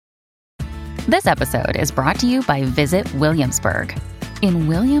This episode is brought to you by Visit Williamsburg. In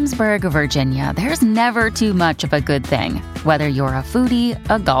Williamsburg, Virginia, there's never too much of a good thing. Whether you're a foodie,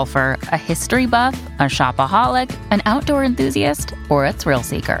 a golfer, a history buff, a shopaholic, an outdoor enthusiast, or a thrill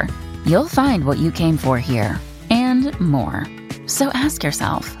seeker, you'll find what you came for here and more. So ask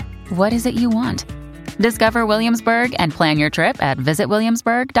yourself, what is it you want? Discover Williamsburg and plan your trip at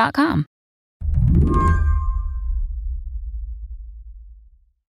visitwilliamsburg.com.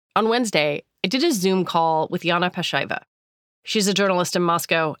 On Wednesday, I did a Zoom call with Yana Pashayeva. She's a journalist in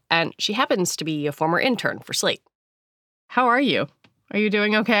Moscow, and she happens to be a former intern for Slate. How are you? Are you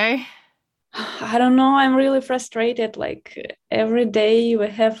doing okay? I don't know. I'm really frustrated. Like every day we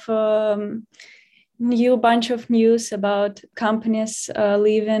have new bunch of news about companies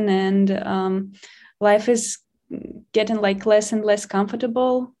leaving, and life is getting like less and less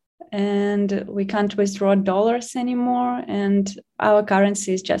comfortable, and we can't withdraw dollars anymore, and our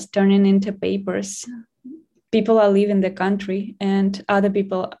currency is just turning into papers. People are leaving the country, and other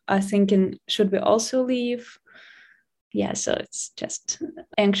people are thinking, should we also leave? Yeah, so it's just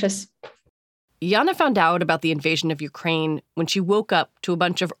anxious. Yana found out about the invasion of Ukraine when she woke up to a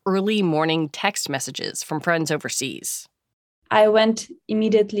bunch of early morning text messages from friends overseas. I went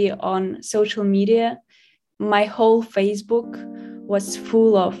immediately on social media. My whole Facebook was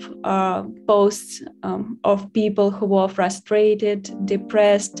full of posts of people who were frustrated,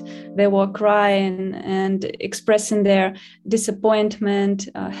 depressed. They were crying and expressing their disappointment,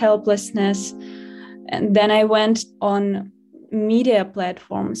 helplessness. And then I went on media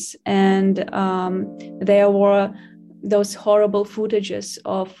platforms, and there were those horrible footages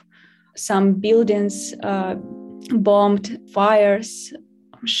of some buildings bombed, fires,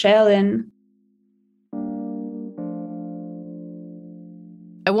 shelling.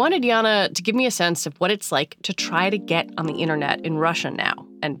 I wanted Yana to give me a sense of what it's like to try to get on the internet in Russia now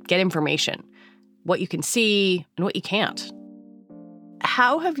and get information, what you can see and what you can't.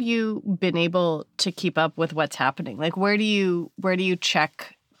 How have you been able to keep up with what's happening? Like, where do you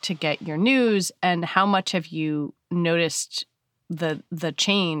check to get your news, and how much have you noticed the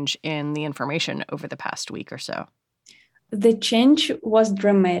change in the information over the past week or so? The change was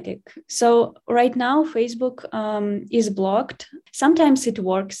dramatic. So right now, Facebook is blocked. Sometimes it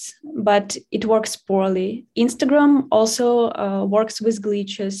works, but it works poorly. Instagram also works with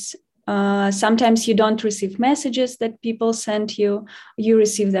glitches. Sometimes you don't receive messages that people send you. You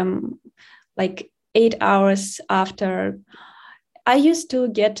receive them like 8 hours after. I used to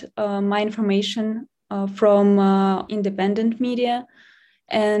get my information from independent media,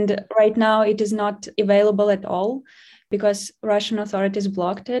 and right now it is not available at all because Russian authorities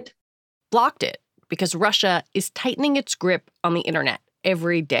blocked it. Blocked it because Russia is tightening its grip on the internet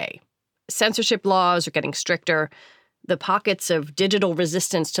every day. Censorship laws are getting stricter. The pockets of digital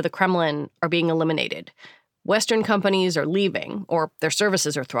resistance to the Kremlin are being eliminated. Western companies are leaving, or their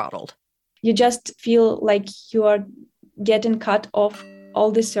services are throttled. You just feel like you are getting cut off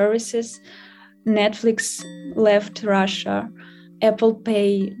all the services. Netflix left Russia, Apple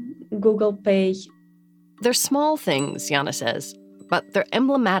Pay, Google Pay. They're small things, Yana says, but they're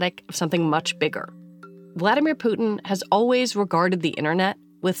emblematic of something much bigger. Vladimir Putin has always regarded the internet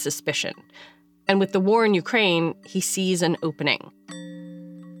with suspicion. And with the war in Ukraine, he sees an opening.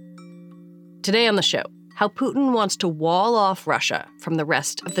 Today on the show, how Putin wants to wall off Russia from the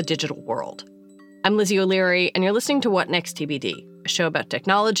rest of the digital world. I'm Lizzie O'Leary, and you're listening to What Next TBD, a show about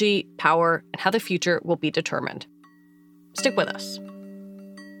technology, power, and how the future will be determined. Stick with us.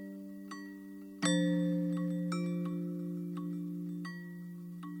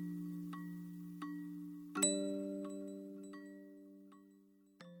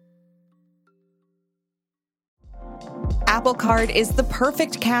 Apple Card is the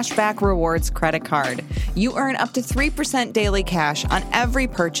perfect cashback rewards credit card. You earn up to 3% daily cash on every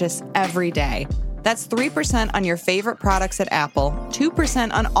purchase every day. That's 3% on your favorite products at Apple,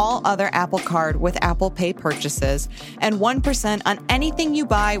 2% on all other Apple Card with Apple Pay purchases, and 1% on anything you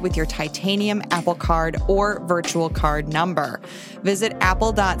buy with your titanium Apple Card or virtual card number. Visit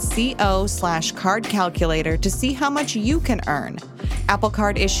apple.co/card calculator to see how much you can earn. Apple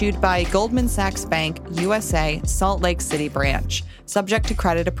Card issued by Goldman Sachs Bank, USA, Salt Lake City branch. Subject to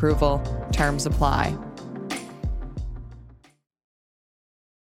credit approval. Terms apply.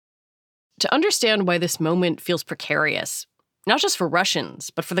 To understand why this moment feels precarious, not just for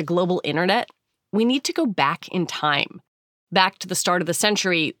Russians, but for the global internet, we need to go back in time, back to the start of the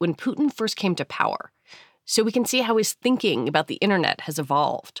century when Putin first came to power, so we can see how his thinking about the internet has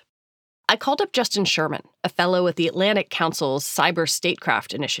evolved. I called up Justin Sherman, a fellow at the Atlantic Council's Cyber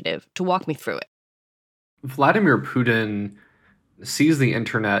Statecraft Initiative, to walk me through it. Vladimir Putin sees the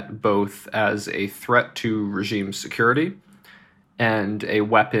internet both as a threat to regime security and a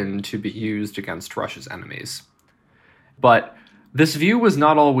weapon to be used against Russia's enemies. But this view was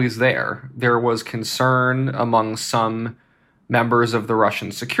not always there. There was concern among some members of the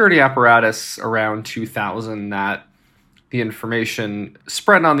Russian security apparatus around 2000 that the information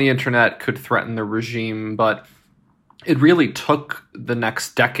spread on the internet could threaten the regime, but it really took the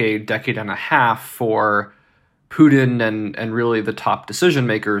next decade and a half for Putin and really the top decision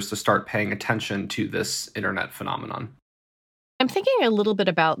makers to start paying attention to this internet phenomenon. I'm thinking a little bit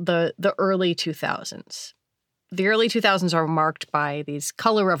about the early 2000s. The early 2000s are marked by these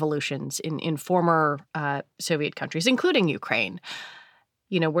color revolutions in former Soviet countries, including Ukraine.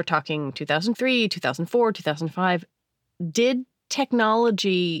 You know, we're talking 2003, 2004, 2005. Did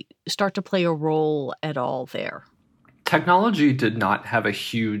technology start to play a role at all there? Technology did not have a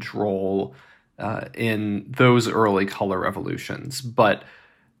huge role in those early color revolutions, but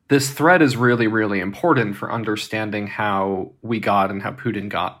this thread is really, really important for understanding how we got and how Putin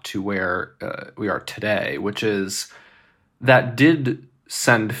got to where we are today, which is that did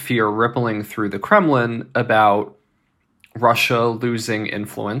send fear rippling through the Kremlin about Russia losing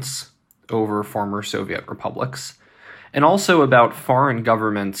influence over former Soviet republics, and also about foreign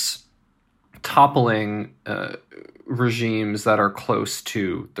governments toppling regimes that are close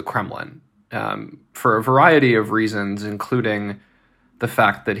to the Kremlin for a variety of reasons, including the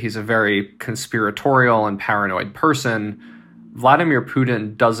fact that he's a very conspiratorial and paranoid person. Vladimir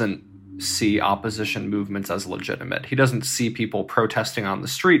Putin doesn't see opposition movements as legitimate. He doesn't see people protesting on the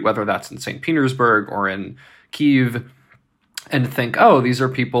street, whether that's in St. Petersburg or in Kyiv, and think, oh, these are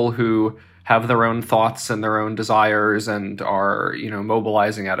people who have their own thoughts and their own desires and are,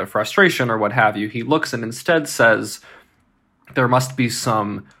 mobilizing out of frustration or what have you. He looks and instead says, there must be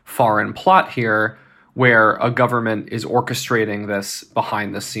some foreign plot here where a government is orchestrating this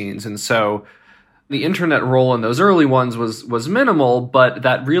behind the scenes. And so the internet role in those early ones was minimal, but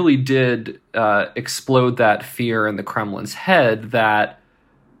that really did explode that fear in the Kremlin's head that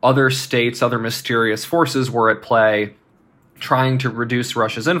other states, other mysterious forces were at play trying to reduce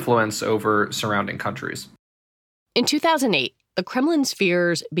Russia's influence over surrounding countries. In 2008, the Kremlin's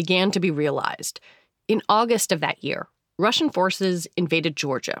fears began to be realized. In August of that year, Russian forces invaded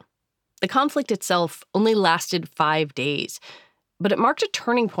Georgia. The conflict itself only lasted 5 days, but it marked a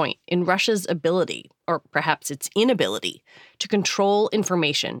turning point in Russia's ability, or perhaps its inability, to control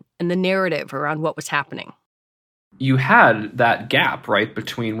information and the narrative around what was happening. You had that gap, right,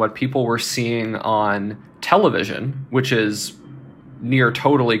 between what people were seeing on television, which is near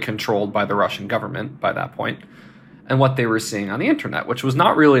totally controlled by the Russian government by that point, and what they were seeing on the internet, which was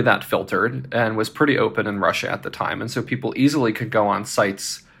not really that filtered and was pretty open in Russia at the time. And so people easily could go on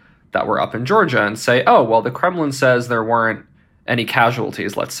sites that were up in Georgia and say, oh, well, the Kremlin says there weren't any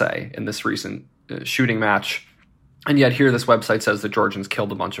casualties, let's say, in this recent shooting match. And yet here this website says the Georgians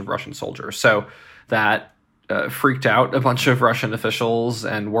killed a bunch of Russian soldiers. So that freaked out a bunch of Russian officials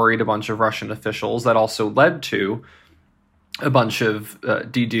and worried a bunch of Russian officials. That also led to a bunch of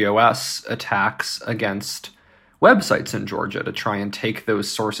DDoS attacks against websites in Georgia to try and take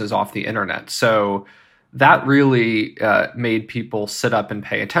those sources off the internet. So that really made people sit up and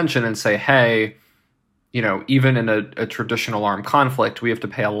pay attention and say, hey, even in a traditional armed conflict, we have to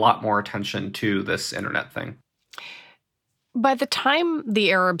pay a lot more attention to this internet thing. By the time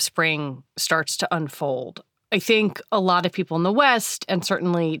the Arab Spring starts to unfold, I think a lot of people in the West, and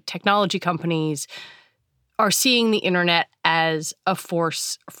certainly technology companies, are seeing the internet as a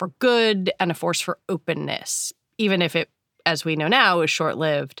force for good and a force for openness, even if it, as we know now, is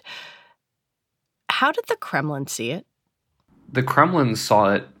short-lived. How did the Kremlin see it? The Kremlin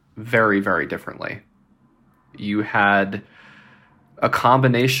saw it very, very differently. You had a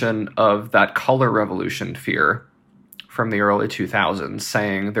combination of that color revolution fear from the early 2000s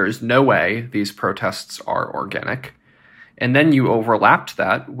saying there's no way these protests are organic. And then you overlapped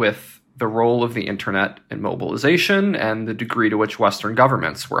that with the role of the internet in mobilization and the degree to which Western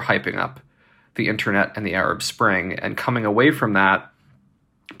governments were hyping up the internet and the Arab Spring. And coming away from that,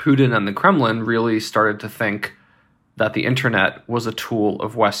 Putin and the Kremlin really started to think that the internet was a tool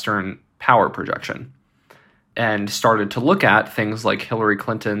of Western power projection and started to look at things like Hillary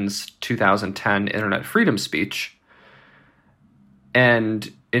Clinton's 2010 internet freedom speech. And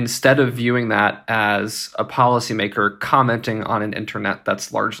instead of viewing that as a policymaker commenting on an internet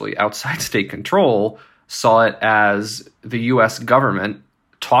that's largely outside state control, saw it as the US government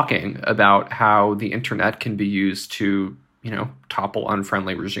talking about how the internet can be used to, topple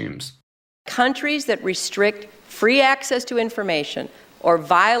unfriendly regimes. Countries that restrict free access to information or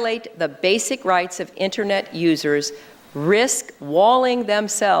violate the basic rights of internet users risk walling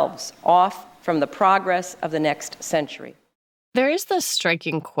themselves off from the progress of the next century. There is this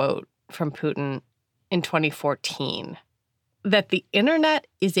striking quote from Putin in 2014 that the internet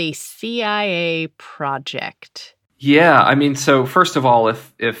is a CIA project. Yeah, I mean, so first of all,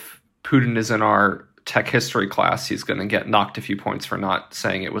 if Putin is in our tech history class, he's going to get knocked a few points for not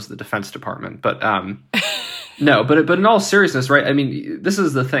saying it was the Defense Department. But no, but in all seriousness, right? I mean, this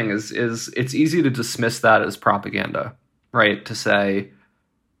is the thing: is it's easy to dismiss that as propaganda, right? To say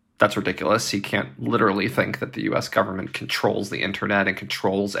that's ridiculous. He can't literally think that the U.S. government controls the internet and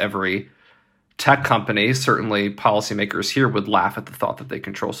controls every tech company. Certainly, policymakers here would laugh at the thought that they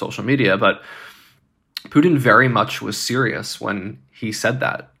control social media, but Putin very much was serious when he said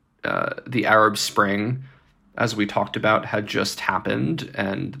that. The Arab Spring, as we talked about, had just happened,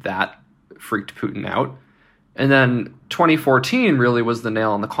 and that freaked Putin out. And then 2014 really was the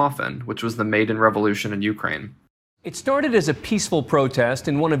nail in the coffin, which was the Maidan Revolution in Ukraine. It started as a peaceful protest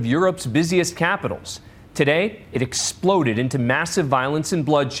in one of Europe's busiest capitals. Today, it exploded into massive violence and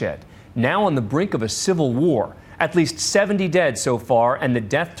bloodshed, now on the brink of a civil war. At least 70 dead so far, and the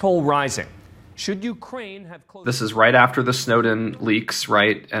death toll rising. Should Ukraine have closed... This is right after the Snowden leaks,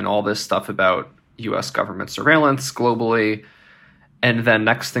 right? And all this stuff about U.S. government surveillance globally. And then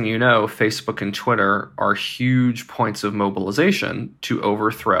next thing you know, Facebook and Twitter are huge points of mobilization to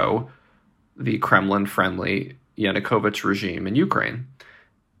overthrow the Kremlin-friendly Yanukovych regime in Ukraine.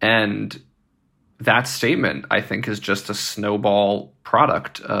 And that statement, I think, is just a snowball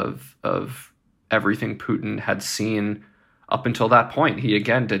product of everything Putin had seen up until that point. He,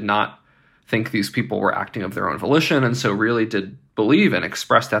 again, did not think these people were acting of their own volition, and so really did believe and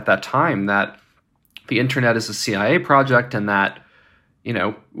expressed at that time that the internet is a CIA project and that, you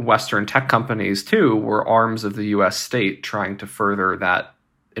know, Western tech companies, too, were arms of the U.S. state trying to further that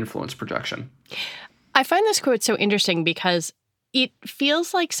influence projection. I find this quote so interesting because it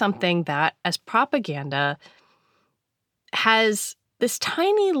feels like something that, as propaganda, has this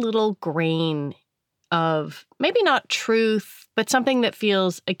tiny little grain of maybe not truth, but something that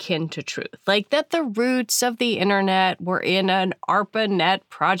feels akin to truth. Like that the roots of the internet were in an ARPANET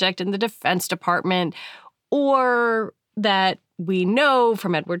project in the Defense Department, or that we know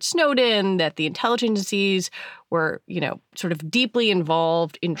from Edward Snowden that the intelligence agencies were, you know, sort of deeply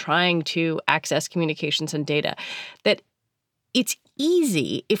involved in trying to access communications and data. That it's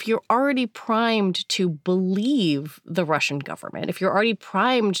easy if you're already primed to believe the Russian government, if you're already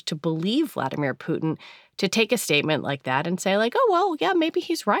primed to believe Vladimir Putin, to take a statement like that and say, like, oh, well, yeah, maybe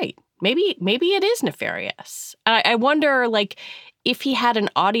he's right. Maybe it is nefarious. I wonder, like, if he had an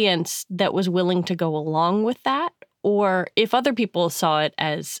audience that was willing to go along with that, or if other people saw it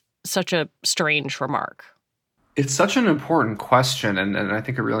as such a strange remark. It's such an important question, and I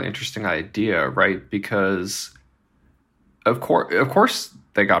think a really interesting idea, right? Because Of course,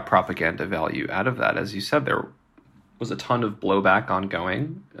 they got propaganda value out of that. As you said, there was a ton of blowback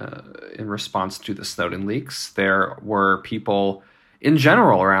ongoing in response to the Snowden leaks. There were people in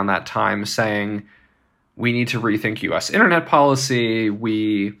general around that time saying, we need to rethink U.S. internet policy.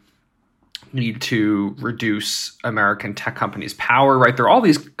 We need to reduce American tech companies' power, right? There are all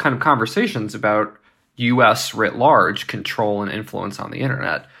these kind of conversations about U.S. writ large control and influence on the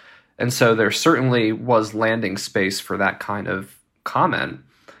internet. And so there certainly was landing space for that kind of comment.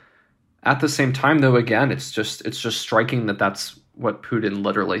 At the same time, though, again, it's just striking that that's what Putin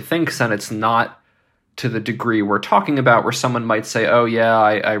literally thinks, and it's not to the degree we're talking about, where someone might say, oh, yeah,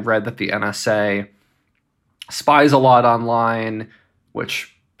 I read that the NSA spies a lot online,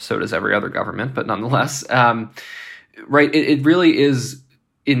 which so does every other government, but nonetheless, right, it really is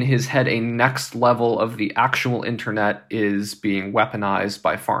in his head a next level of the actual internet is being weaponized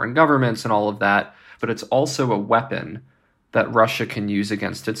by foreign governments and all of that, but it's also a weapon that Russia can use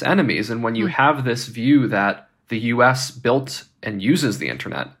against its enemies. And when you have this view that the US built and uses the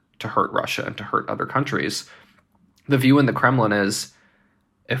internet to hurt Russia and to hurt other countries, the view in the Kremlin is,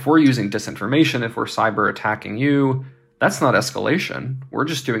 if we're using disinformation, if we're cyber attacking you, that's not escalation. We're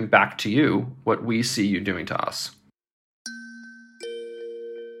just doing back to you what we see you doing to us.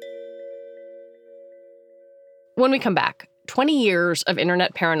 When we come back, 20 years of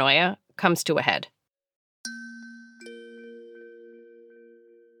internet paranoia comes to a head.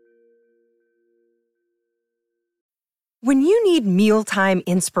 When you need mealtime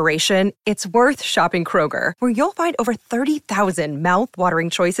inspiration, it's worth shopping Kroger, where you'll find over 30,000 mouth-watering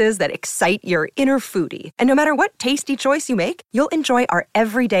choices that excite your inner foodie. And no matter what tasty choice you make, you'll enjoy our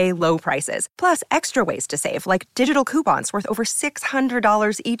everyday low prices, plus extra ways to save, like digital coupons worth over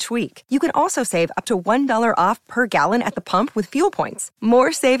 $600 each week. You can also save up to $1 off per gallon at the pump with fuel points.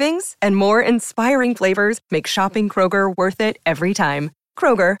 More savings and more inspiring flavors make shopping Kroger worth it every time.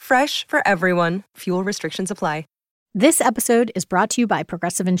 Kroger, fresh for everyone. Fuel restrictions apply. This episode is brought to you by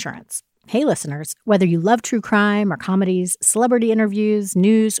Progressive Insurance. Hey, listeners, whether you love true crime or comedies, celebrity interviews,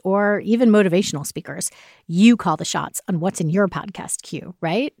 news, or even motivational speakers, you call the shots on what's in your podcast queue,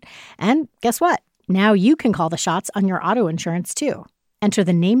 right? And guess what? Now you can call the shots on your auto insurance, too. Enter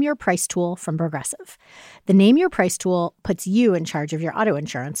the Name Your Price tool from Progressive. The Name Your Price tool puts you in charge of your auto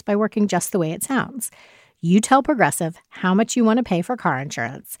insurance by working just the way it sounds. You tell Progressive how much you want to pay for car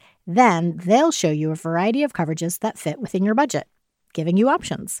insurance. Then they'll show you a variety of coverages that fit within your budget, giving you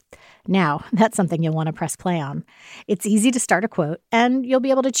options. Now, that's something you'll want to press play on. It's easy to start a quote, and you'll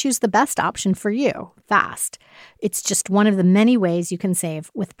be able to choose the best option for you fast. It's just one of the many ways you can save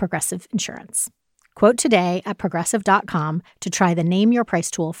with Progressive Insurance. Quote today at Progressive.com to try the Name Your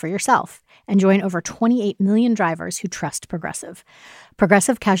Price tool for yourself and join over 28 million drivers who trust Progressive.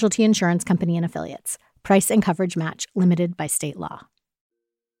 Progressive Casualty Insurance Company and Affiliates. Price and coverage match limited by state law.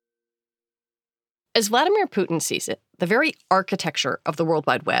 As Vladimir Putin sees it, the very architecture of the World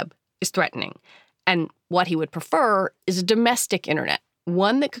Wide Web is threatening. And what he would prefer is a domestic internet,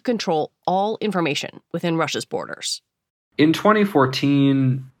 one that could control all information within Russia's borders. In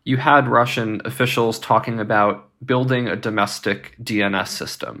 2014, you had Russian officials talking about building a domestic DNS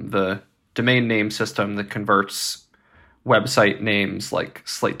system, the domain name system that converts website names like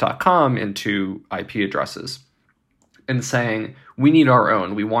slate.com into IP addresses, and saying, we need our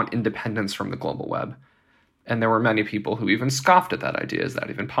own, we want independence from the global web. And there were many people who even scoffed at that idea. Is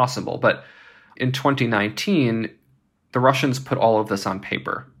that even possible? But in 2019, the Russians put all of this on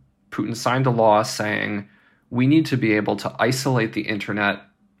paper. Putin signed a law saying, we need to be able to isolate the internet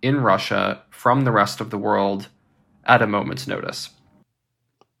in Russia from the rest of the world at a moment's notice.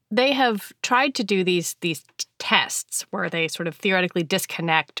 They have tried to do these tests where they sort of theoretically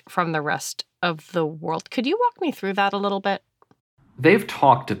disconnect from the rest of the world. Could you walk me through that a little bit? They've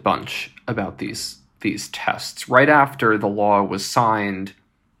talked a bunch about these tests. Right after the law was signed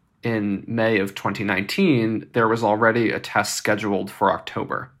in May of 2019, there was already a test scheduled for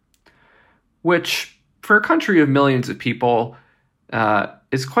October, which for a country of millions of people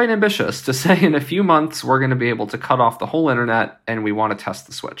is quite ambitious to say in a few months we're going to be able to cut off the whole internet and we want to test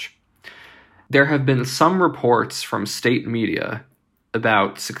the switch. There have been some reports from state media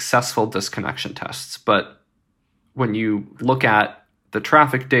about successful disconnection tests, but when you look at the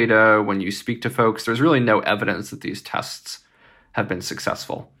traffic data, when you speak to folks, there's really no evidence that these tests have been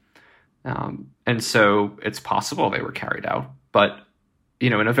successful. And so it's possible they were carried out, but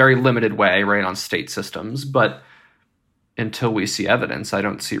in a very limited way, right, on state systems. But until we see evidence, I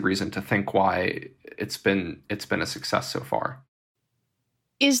don't see reason to think why it's been a success so far.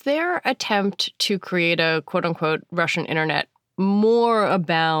 Is their attempt to create a quote-unquote Russian internet more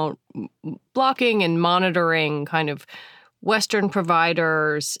about blocking and monitoring kind of Western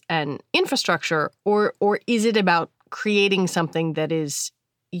providers and infrastructure, or is it about creating something that is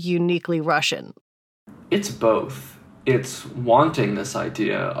uniquely Russian? It's both. It's wanting this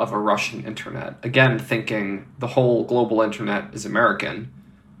idea of a Russian internet. Again, thinking the whole global internet is American.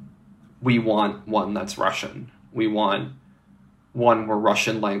 We want one that's Russian. We want one where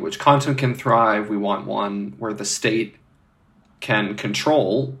Russian language content can thrive. We want one where the state can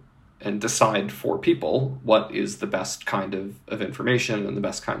control and decide for people what is the best kind of information and the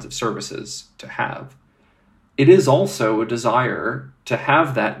best kinds of services to have. It is also a desire to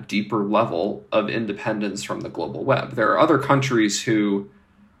have that deeper level of independence from the global web. There are other countries who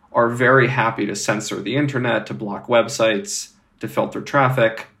are very happy to censor the internet, to block websites, to filter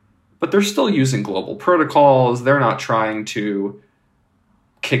traffic, but they're still using global protocols. They're not trying to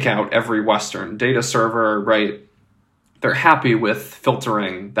kick out every Western data server, right? They're happy with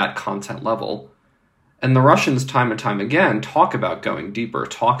filtering that content level. And the Russians, time and time again, talk about going deeper,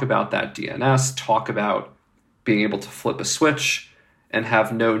 talk about that DNS, talk about being able to flip a switch and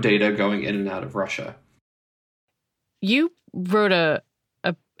have no data going in and out of Russia. You wrote a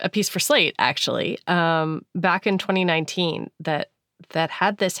piece for Slate, actually, back in 2019 that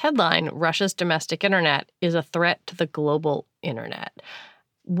had this headline, Russia's domestic internet is a threat to the global internet.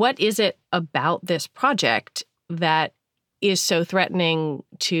 What is it about this project that is so threatening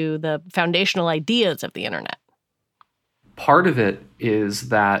to the foundational ideas of the internet? Part of it is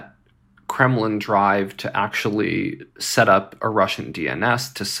that Kremlin drive to actually set up a Russian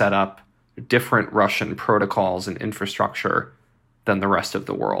DNS, to set up different Russian protocols and infrastructure than the rest of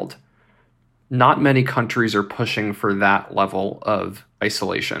the world. Not many countries are pushing for that level of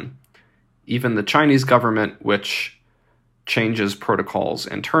isolation. Even the Chinese government, which changes protocols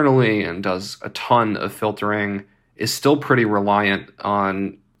internally and does a ton of filtering, is still pretty reliant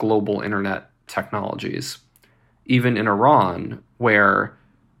on global internet technologies. Even in Iran, where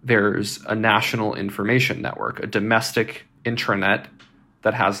there's a national information network, a domestic intranet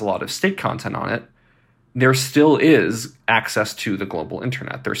that has a lot of state content on it, there still is access to the global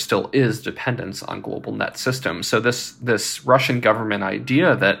internet. There still is dependence on global net systems. So this Russian government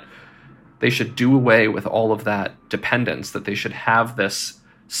idea that they should do away with all of that dependence, that they should have this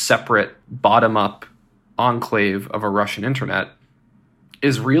separate bottom-up enclave of a Russian internet,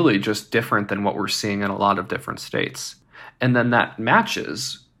 is really just different than what we're seeing in a lot of different states. And then that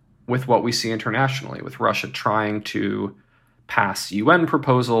matches with what we see internationally, with Russia trying to pass UN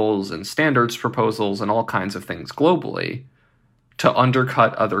proposals and standards proposals and all kinds of things globally to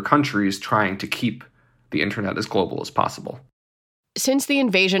undercut other countries trying to keep the internet as global as possible. Since the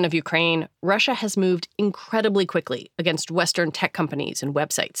invasion of Ukraine, Russia has moved incredibly quickly against Western tech companies and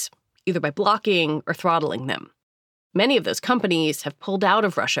websites, either by blocking or throttling them. Many of those companies have pulled out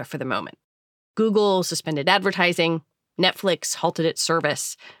of Russia for the moment. Google suspended advertising, Netflix halted its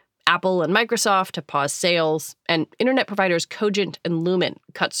service, Apple and Microsoft have paused sales, and internet providers Cogent and Lumen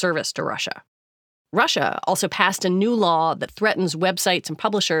cut service to Russia. Russia also passed a new law that threatens websites and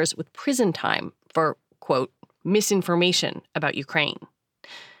publishers with prison time for, quote, misinformation about Ukraine.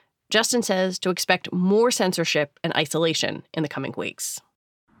 Justin says to expect more censorship and isolation in the coming weeks.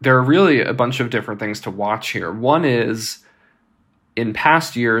 There are really a bunch of different things to watch here. One is, in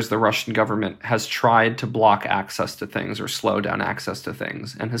past years, the Russian government has tried to block access to things or slow down access to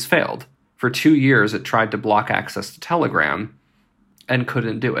things and has failed. For 2 years, it tried to block access to Telegram and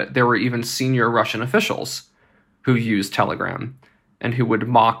couldn't do it. There were even senior Russian officials who used Telegram and who would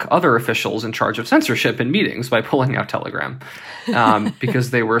mock other officials in charge of censorship in meetings by pulling out Telegram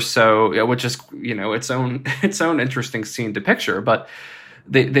because they were so, which is, its own interesting scene to picture. But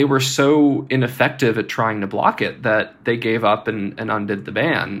they were so ineffective at trying to block it that they gave up and undid the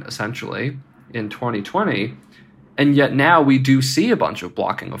ban, essentially, in 2020. And yet now we do see a bunch of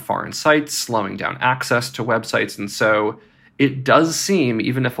blocking of foreign sites, slowing down access to websites. And so it does seem,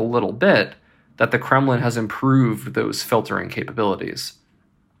 even if a little bit, that the Kremlin has improved those filtering capabilities.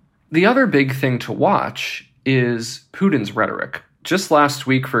 The other big thing to watch is Putin's rhetoric. Just last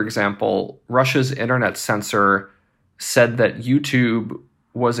week, for example, Russia's internet censor said that YouTube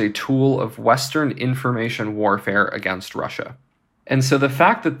was a tool of Western information warfare against Russia. And so the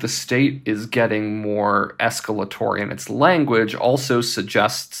fact that the state is getting more escalatory in its language also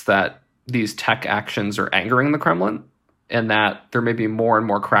suggests that these tech actions are angering the Kremlin and that there may be more and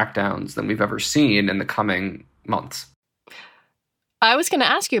more crackdowns than we've ever seen in the coming months. I was going to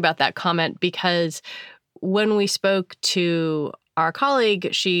ask you about that comment because when we spoke to our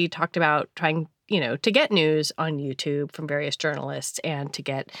colleague, she talked about trying to get news on YouTube from various journalists and to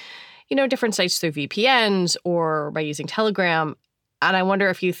get, different sites through VPNs or by using Telegram. And I wonder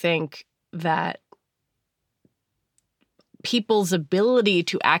if you think that people's ability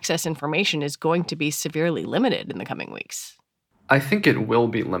to access information is going to be severely limited in the coming weeks. I think it will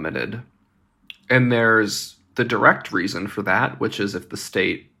be limited. And there's the direct reason for that, which is if the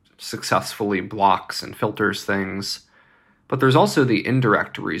state successfully blocks and filters things. But there's also the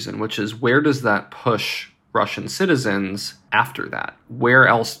indirect reason, which is where does that push Russian citizens after that? Where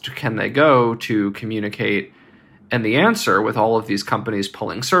else can they go to communicate? And the answer, with all of these companies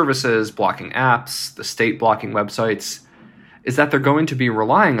pulling services, blocking apps, the state blocking websites, is that they're going to be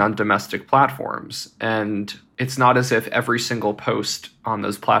relying on domestic platforms. And it's not as if every single post on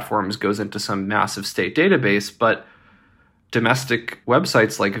those platforms goes into some massive state database, but domestic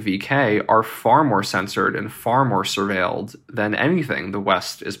websites like VK are far more censored and far more surveilled than anything the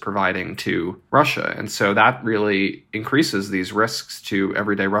West is providing to Russia. And so that really increases these risks to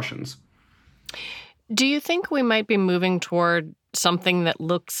everyday Russians. Do you think we might be moving toward something that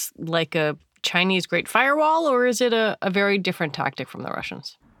looks like a Chinese Great Firewall, or is it a very different tactic from the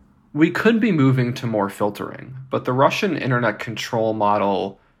Russians? We could be moving to more filtering, but the Russian internet control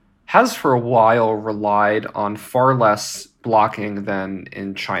model has for a while relied on far less blocking than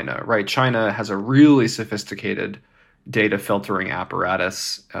in China, right? China has a really sophisticated data filtering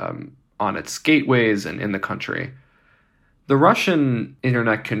apparatus on its gateways and in the country. The Russian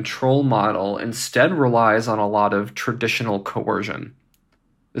internet control model instead relies on a lot of traditional coercion.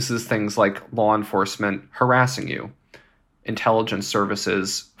 This is things like law enforcement harassing you, intelligence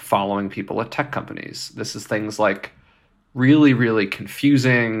services following people at tech companies. This is things like really, really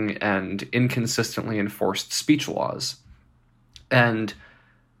confusing and inconsistently enforced speech laws. And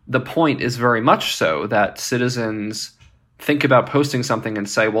the point is very much so that citizens think about posting something and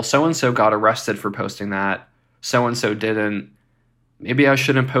say, well, so-and-so got arrested for posting that, so-and-so didn't, maybe I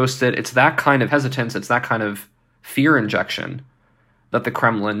shouldn't post it. It's that kind of hesitance, it's that kind of fear injection that the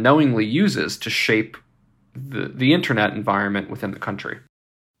Kremlin knowingly uses to shape the internet environment within the country.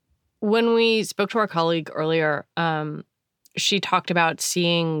 When we spoke to our colleague earlier, she talked about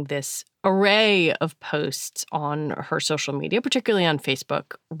seeing this array of posts on her social media, particularly on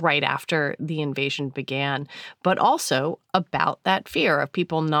Facebook, right after the invasion began, but also about that fear of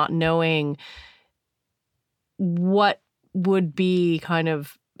people not knowing what would be kind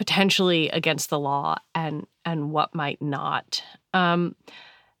of potentially against the law and what might not.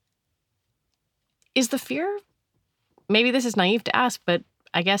 Is the fear, maybe this is naive to ask, but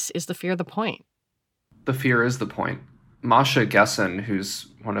I guess, is the fear the point? The fear is the point. Masha Gessen, who's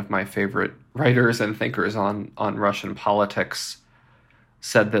one of my favorite writers and thinkers on Russian politics,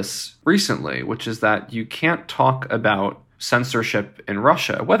 said this recently, which is that you can't talk about censorship in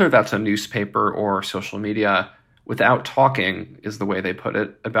Russia, whether that's a newspaper or social media, without talking, is the way they put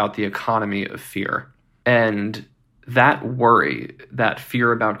it, about the economy of fear. And that worry, that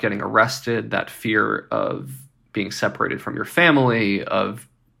fear about getting arrested, that fear of being separated from your family, of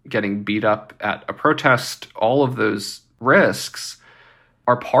getting beat up at a protest, all of those risks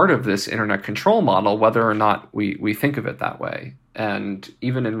are part of this internet control model, whether or not we think of it that way. And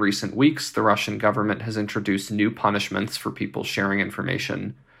even in recent weeks, the Russian government has introduced new punishments for people sharing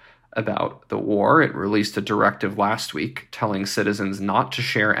information about the war. It released a directive last week telling citizens not to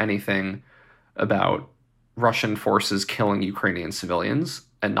share anything about Russian forces killing Ukrainian civilians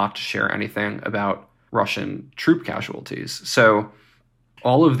and not to share anything about Russian troop casualties. So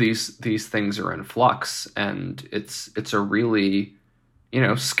all of these things are in flux, and it's a really,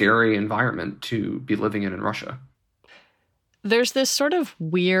 scary environment to be living in Russia. There's this sort of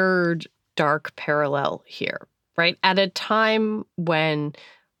weird, dark parallel here, right? At a time when,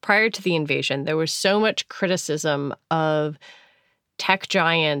 prior to the invasion, there was so much criticism of tech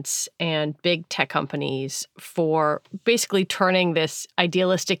giants and big tech companies for basically turning this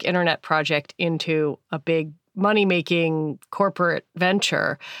idealistic internet project into a big money-making corporate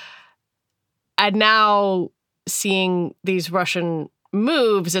venture. And now seeing these Russian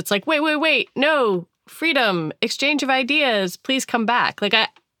moves, it's like, wait, no, freedom, exchange of ideas, please come back. Like,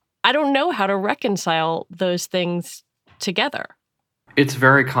 I don't know how to reconcile those things together. It's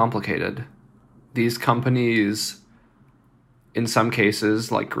very complicated. These companies, in some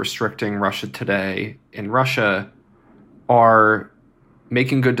cases, like restricting Russia Today in Russia, are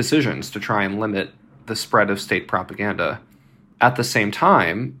making good decisions to try and limit the spread of state propaganda. At the same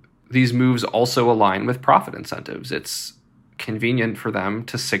time, these moves also align with profit incentives. It's convenient for them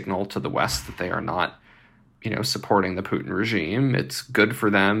to signal to the West that they are not, supporting the Putin regime. It's good for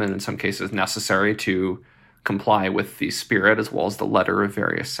them, and in some cases necessary, to comply with the spirit as well as the letter of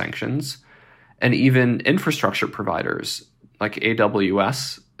various sanctions. And even infrastructure providers like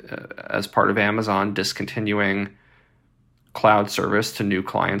AWS, as part of Amazon, discontinuing cloud service to new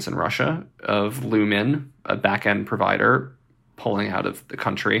clients in Russia, of Lumen, a back-end provider, pulling out of the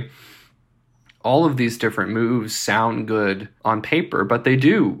country. All of these different moves sound good on paper, but they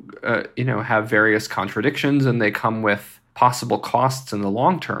do, have various contradictions, and they come with possible costs in the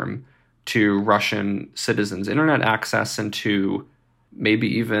long term to Russian citizens' internet access and to maybe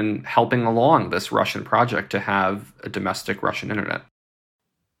even helping along this Russian project to have a domestic Russian internet.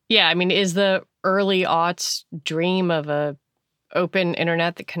 Yeah, I mean, is the early aughts dream of a open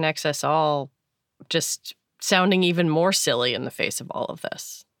internet that connects us all just sounding even more silly in the face of all of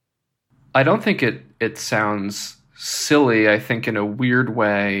this? I don't think it sounds silly. I think in a weird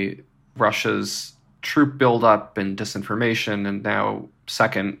way, Russia's troop buildup and disinformation, and now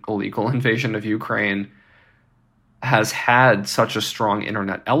second illegal invasion of Ukraine, has had such a strong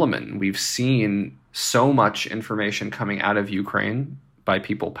internet element. We've seen so much information coming out of Ukraine by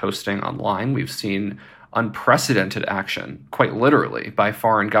people posting online. We've seen unprecedented action, quite literally, by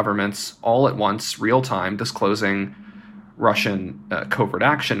foreign governments all at once, real time, disclosing Russian covert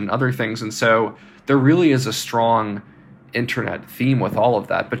action and other things. And so there really is a strong internet theme with all of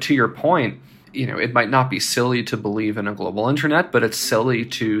that. But to your point, it might not be silly to believe in a global internet, but it's silly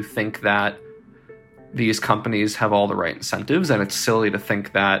to think that these companies have all the right incentives, and it's silly to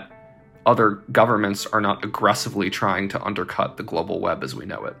think that other governments are not aggressively trying to undercut the global web as we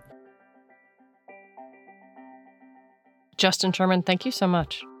know it. Justin Sherman, thank you so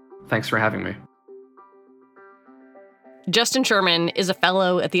much. Thanks for having me. Justin Sherman is a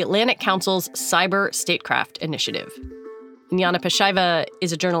fellow at the Atlantic Council's Cyber Statecraft Initiative. And Yana Peshayeva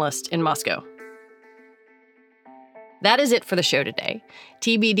is a journalist in Moscow. That is it for the show today.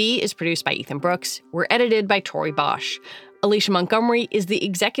 TBD is produced by Ethan Brooks. We're edited by Tori Bosch. Alicia Montgomery is the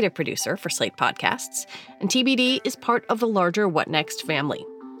executive producer for Slate Podcasts. And TBD is part of the larger What Next family.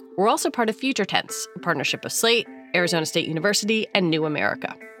 We're also part of Future Tense, a partnership of Slate, Arizona State University, and New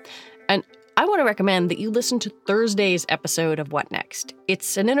America. And I want to recommend that you listen to Thursday's episode of What Next.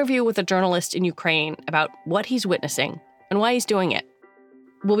 It's an interview with a journalist in Ukraine about what he's witnessing and why he's doing it.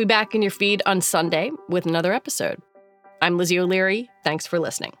 We'll be back in your feed on Sunday with another episode. I'm Lizzie O'Leary. Thanks for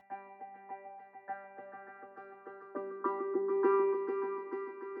listening.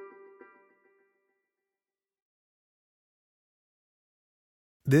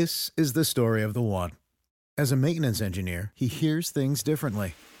 This is the story of the one. As a maintenance engineer, he hears things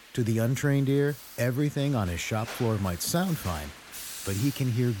differently. To the untrained ear, everything on his shop floor might sound fine, but he can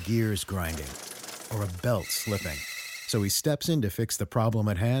hear gears grinding or a belt slipping. So he steps in to fix the problem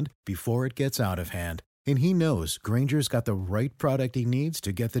at hand before it gets out of hand. And he knows Grainger's got the right product he needs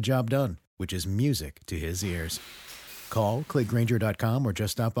to get the job done, which is music to his ears. Call, click Grainger.com, or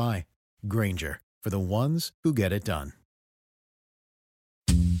just stop by. Grainger, for the ones who get it done.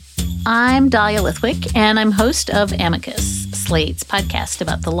 I'm Dahlia Lithwick, and I'm host of Amicus, Slate's podcast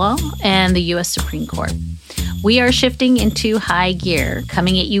about the law and the U.S. Supreme Court. We are shifting into high gear,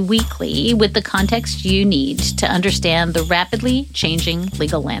 coming at you weekly with the context you need to understand the rapidly changing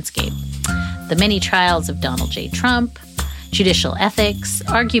legal landscape. The many trials of Donald J. Trump, judicial ethics,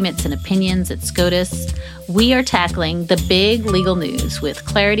 arguments and opinions at SCOTUS. We are tackling the big legal news with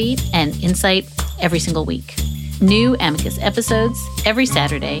clarity and insight every single week. New Amicus episodes every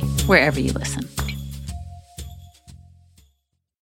Saturday, wherever you listen.